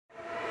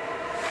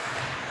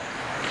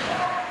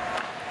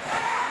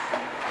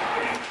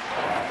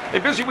A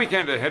busy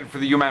weekend ahead for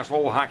the UMass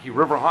Lowell Hockey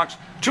Riverhawks.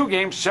 2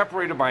 games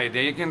separated by a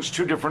day against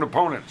 2 different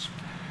opponents.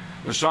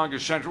 The Saga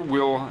Center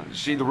will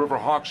see the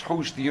Riverhawks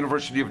host the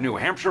University of New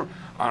Hampshire.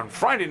 On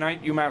Friday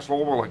night, UMass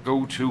Lowell will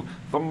go to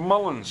the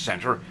Mullins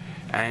Center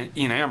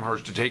in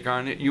Amherst to take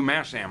on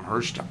UMass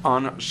Amherst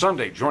on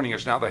Sunday. Joining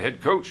us now, the head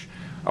coach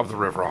of the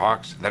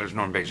Riverhawks, that is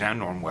Norm Bazin.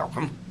 Norm,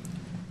 welcome.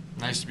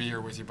 Nice to be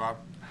here with you, Bob.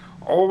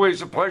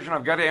 Always a pleasure. And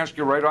I've got to ask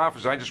you right off,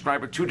 as I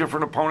describe it, 2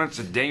 different opponents,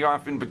 a day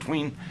off in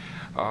between.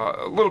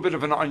 A little bit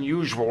of an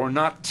unusual or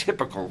not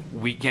typical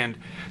weekend.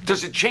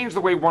 Does it change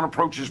the way one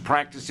approaches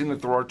practice in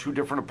that there are 2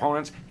 different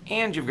opponents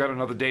and you've got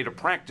another day to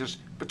practice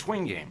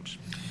between games?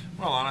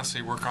 Well,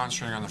 honestly, we're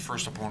concentrating on the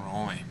first opponent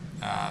only.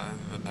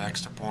 The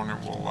next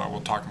opponent we'll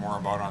talk more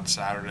about on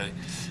Saturday.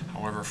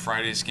 However,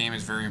 Friday's game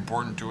is very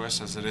important to us,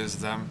 as it is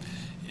them,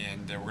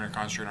 and we're going to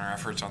concentrate our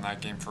efforts on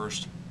that game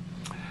first.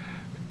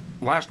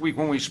 Last week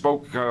when we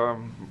spoke,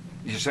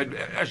 you said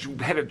as you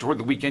headed toward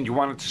the weekend, you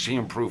wanted to see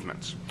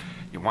improvements.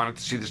 You wanted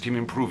to see this team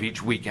improve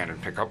each weekend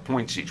and pick up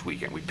points each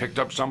weekend. We picked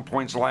up some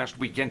points last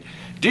weekend.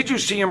 Did you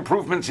see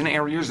improvements in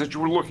areas that you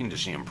were looking to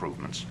see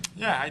improvements?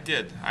 Yeah, I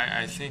did.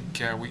 I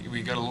think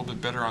we got a little bit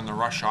better on the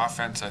rush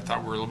offense. I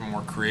thought we were a little bit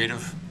more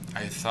creative.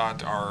 I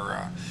thought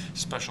our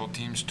special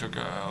teams took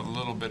a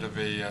little bit of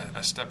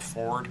a step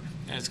forward,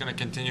 and it's going to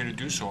continue to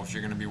do so if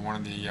you're going to be one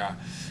of the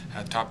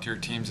top-tier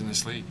teams in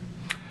this league.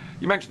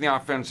 You mentioned the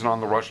offense and on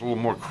the rush, a little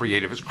more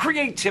creative. Is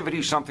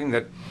creativity something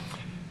that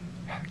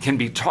can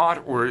be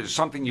taught, or is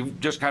something you've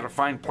just got to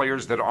find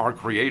players that are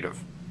creative?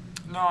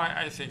 No,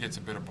 I think it's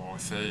a bit of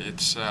both.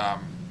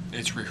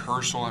 It's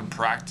rehearsal and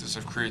practice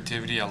of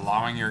creativity,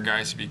 allowing your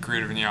guys to be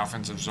creative in the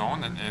offensive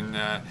zone,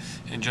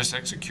 and just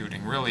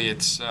executing. Really,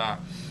 it's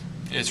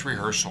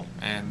rehearsal,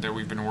 and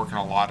we've been working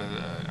a lot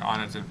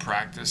on it in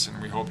practice, and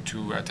we hope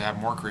to have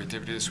more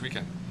creativity this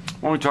weekend.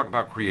 When we talk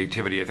about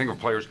creativity, I think of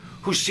players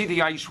who see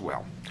the ice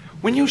well.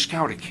 When you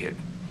scout a kid,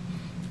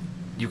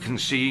 you can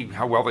see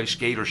how well they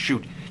skate or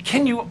shoot.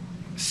 Can you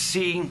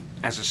see,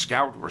 as a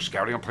scout or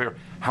scouting a player,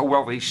 how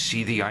well they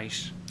see the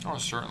ice? Oh,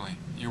 certainly.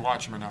 You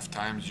watch them enough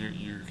times,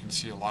 you can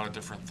see a lot of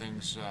different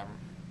things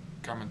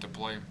come into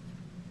play.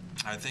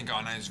 I think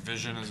on-ice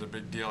vision is a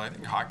big deal. I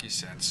think hockey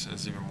sense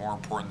is even more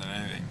important than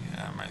anything.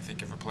 I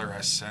think if a player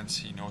has sense,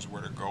 he knows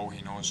where to go,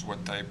 he knows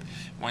when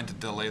to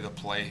delay the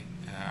play,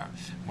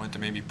 when to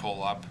maybe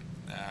pull up,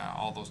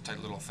 all those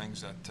tight little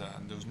things,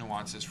 those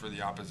nuances for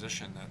the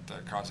opposition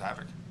that cause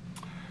havoc.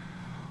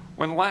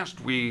 When last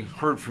we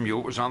heard from you,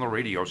 it was on the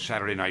radio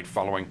Saturday night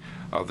following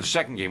the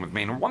second game with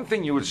Maine. And one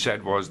thing you had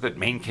said was that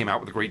Maine came out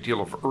with a great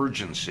deal of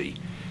urgency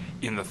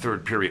in the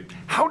third period.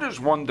 How does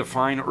one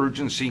define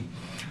urgency?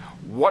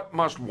 What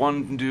must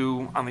one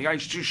do on the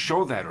ice to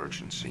show that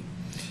urgency?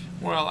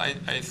 Well,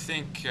 I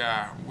think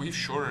we've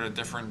showed it at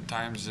different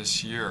times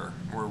this year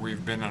where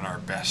we've been at our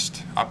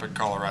best. Up at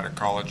Colorado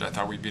College, I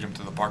thought we beat them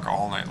to the puck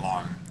all night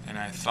long. And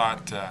I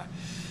thought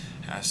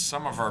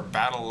some of our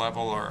battle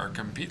level or our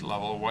compete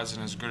level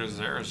wasn't as good as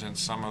theirs in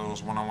some of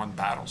those one-on-one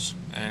battles.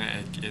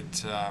 And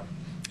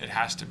it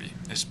has to be,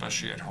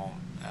 especially at home,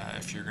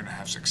 if you're going to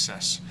have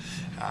success.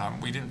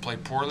 We didn't play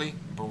poorly,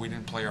 but we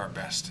didn't play our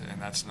best.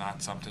 And that's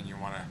not something you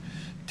want to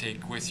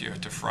take with you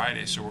to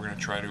Friday, so we're going to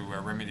try to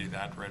remedy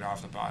that right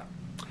off the bat.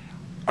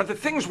 Are there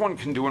things one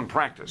can do in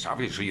practice?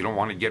 Obviously, you don't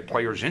want to get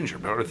players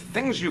injured, but are there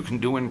things you can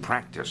do in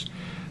practice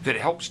that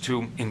helps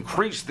to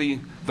increase the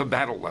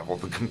battle level,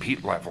 the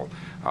compete level,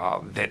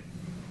 that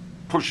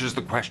pushes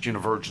the question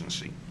of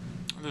urgency?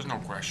 There's no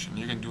question.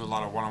 You can do a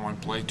lot of one-on-one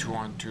play,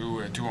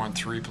 2-on-2,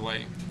 2-on-3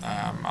 play,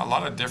 a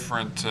lot of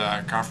different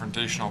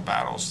confrontational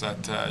battles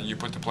that you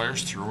put the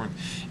players through. And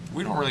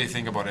we don't really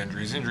think about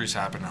injuries. Injuries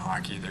happen in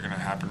hockey. They're going to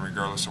happen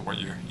regardless of what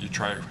you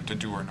try to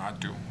do or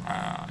not do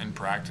in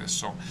practice.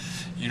 So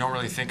you don't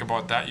really think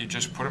about that. You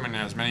just put them in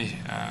as many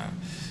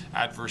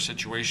adverse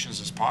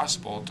situations as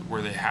possible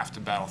where they have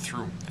to battle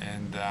through.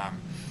 And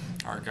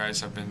our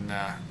guys have been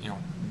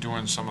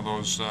doing some of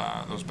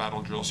those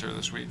battle drills here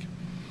this week.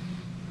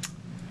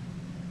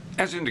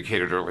 As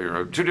indicated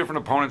earlier, 2 different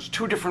opponents,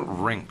 2 different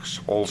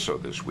rinks also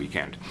this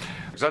weekend.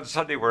 Because on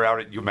Sunday we're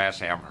out at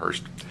UMass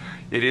Amherst.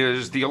 It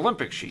is the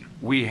Olympic sheet.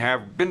 We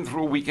have been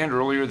through a weekend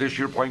earlier this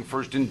year playing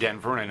first in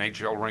Denver, an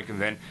NHL rink, and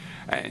then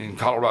in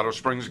Colorado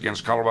Springs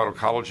against Colorado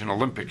College, an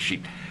Olympic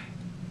sheet.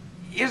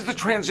 Is the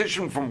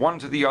transition from one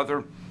to the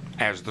other,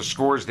 as the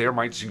scores there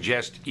might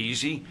suggest,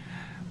 easy,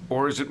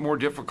 or is it more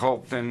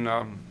difficult than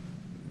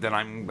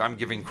I'm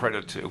giving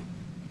credit to?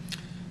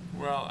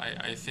 Well,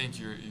 I think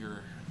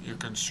you're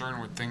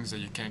concerned with things that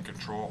you can't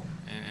control,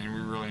 and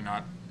we're really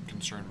not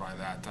concerned by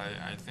that.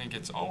 I think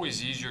it's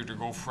always easier to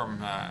go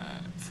from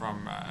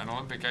an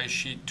Olympic ice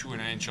sheet to an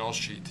NHL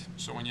sheet.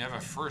 So when you have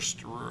a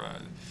first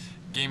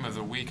game of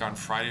the week on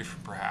Friday,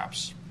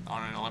 perhaps,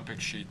 on an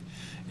Olympic sheet,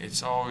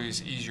 it's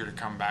always easier to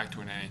come back to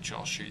an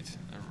NHL sheet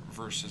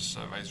versus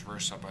vice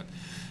versa. But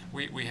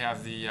we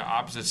have the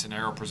opposite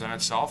scenario present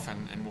itself,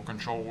 and we'll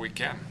control what we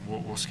can.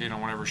 We'll skate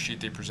on whatever sheet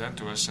they present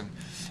to us,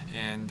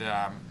 and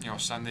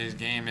Sunday's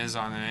game is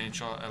on an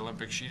NHL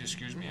Olympic sheet,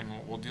 and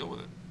we'll deal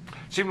with it.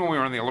 Seemed when we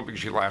were on the Olympic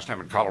sheet last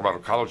time at Colorado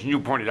College, and you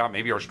pointed out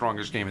maybe our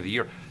strongest game of the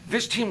year,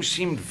 this team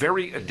seemed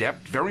very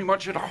adept, very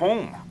much at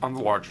home on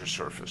the larger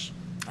surface.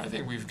 I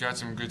think we've got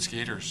some good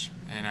skaters,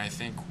 and I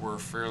think we're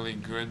fairly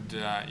good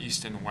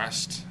east and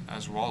west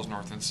as well as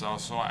north and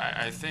south. So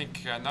I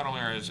think not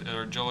only is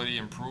our agility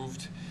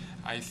improved,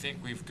 I think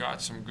we've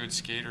got some good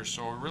skaters.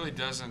 So it really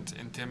doesn't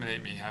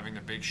intimidate me having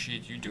a big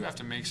sheet. You do have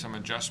to make some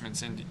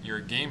adjustments in your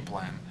game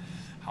plan.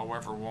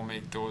 However, we'll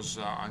make those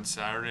on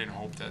Saturday and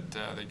hope that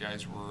the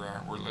guys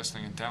were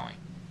listening intently.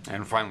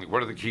 And finally,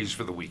 what are the keys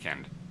for the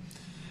weekend?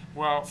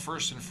 Well,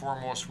 first and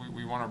foremost,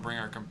 we want to bring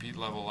our compete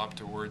level up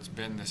to where it's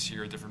been this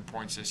year, at different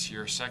points this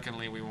year.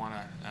 Secondly, we want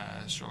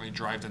to certainly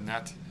drive the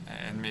net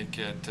and make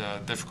it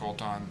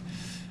difficult on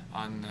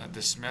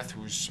DeSmith,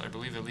 who's, I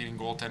believe, the leading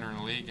goaltender in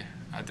the league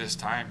at this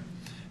time.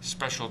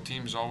 Special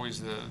teams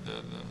always the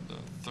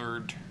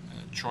third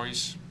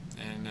choice,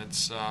 and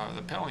it's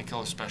the penalty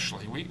kill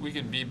especially. We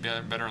can be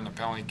better on the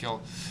penalty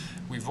kill.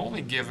 We've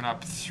only given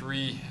up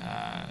 3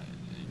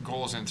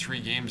 goals in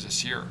 3 games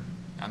this year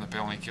on the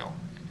penalty kill.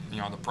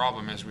 The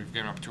problem is we've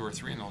given up 2 or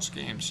 3 in those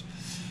games.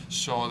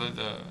 So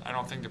I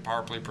don't think the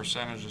power play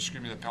percentage,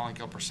 the penalty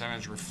kill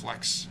percentage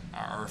reflects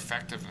our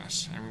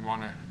effectiveness, and we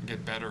want to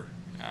get better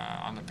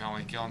on the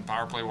penalty kill. And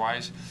power play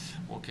wise,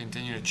 we'll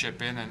continue to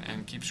chip in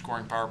and keep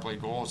scoring power play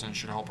goals, and it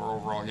should help our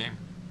overall game.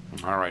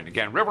 All right.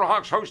 Again,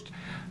 Riverhawks host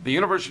the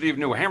University of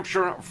New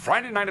Hampshire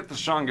Friday night at the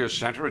Tsongas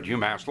Center at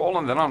UMass Lowell,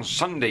 and then on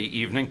Sunday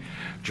evening,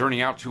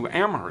 journey out to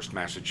Amherst,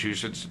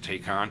 Massachusetts to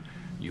take on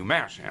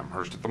UMass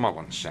Amherst at the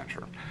Mullins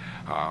Center.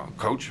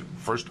 Coach,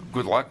 first,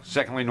 good luck.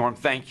 Secondly, Norm,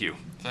 thank you.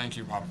 Thank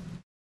you, Bob.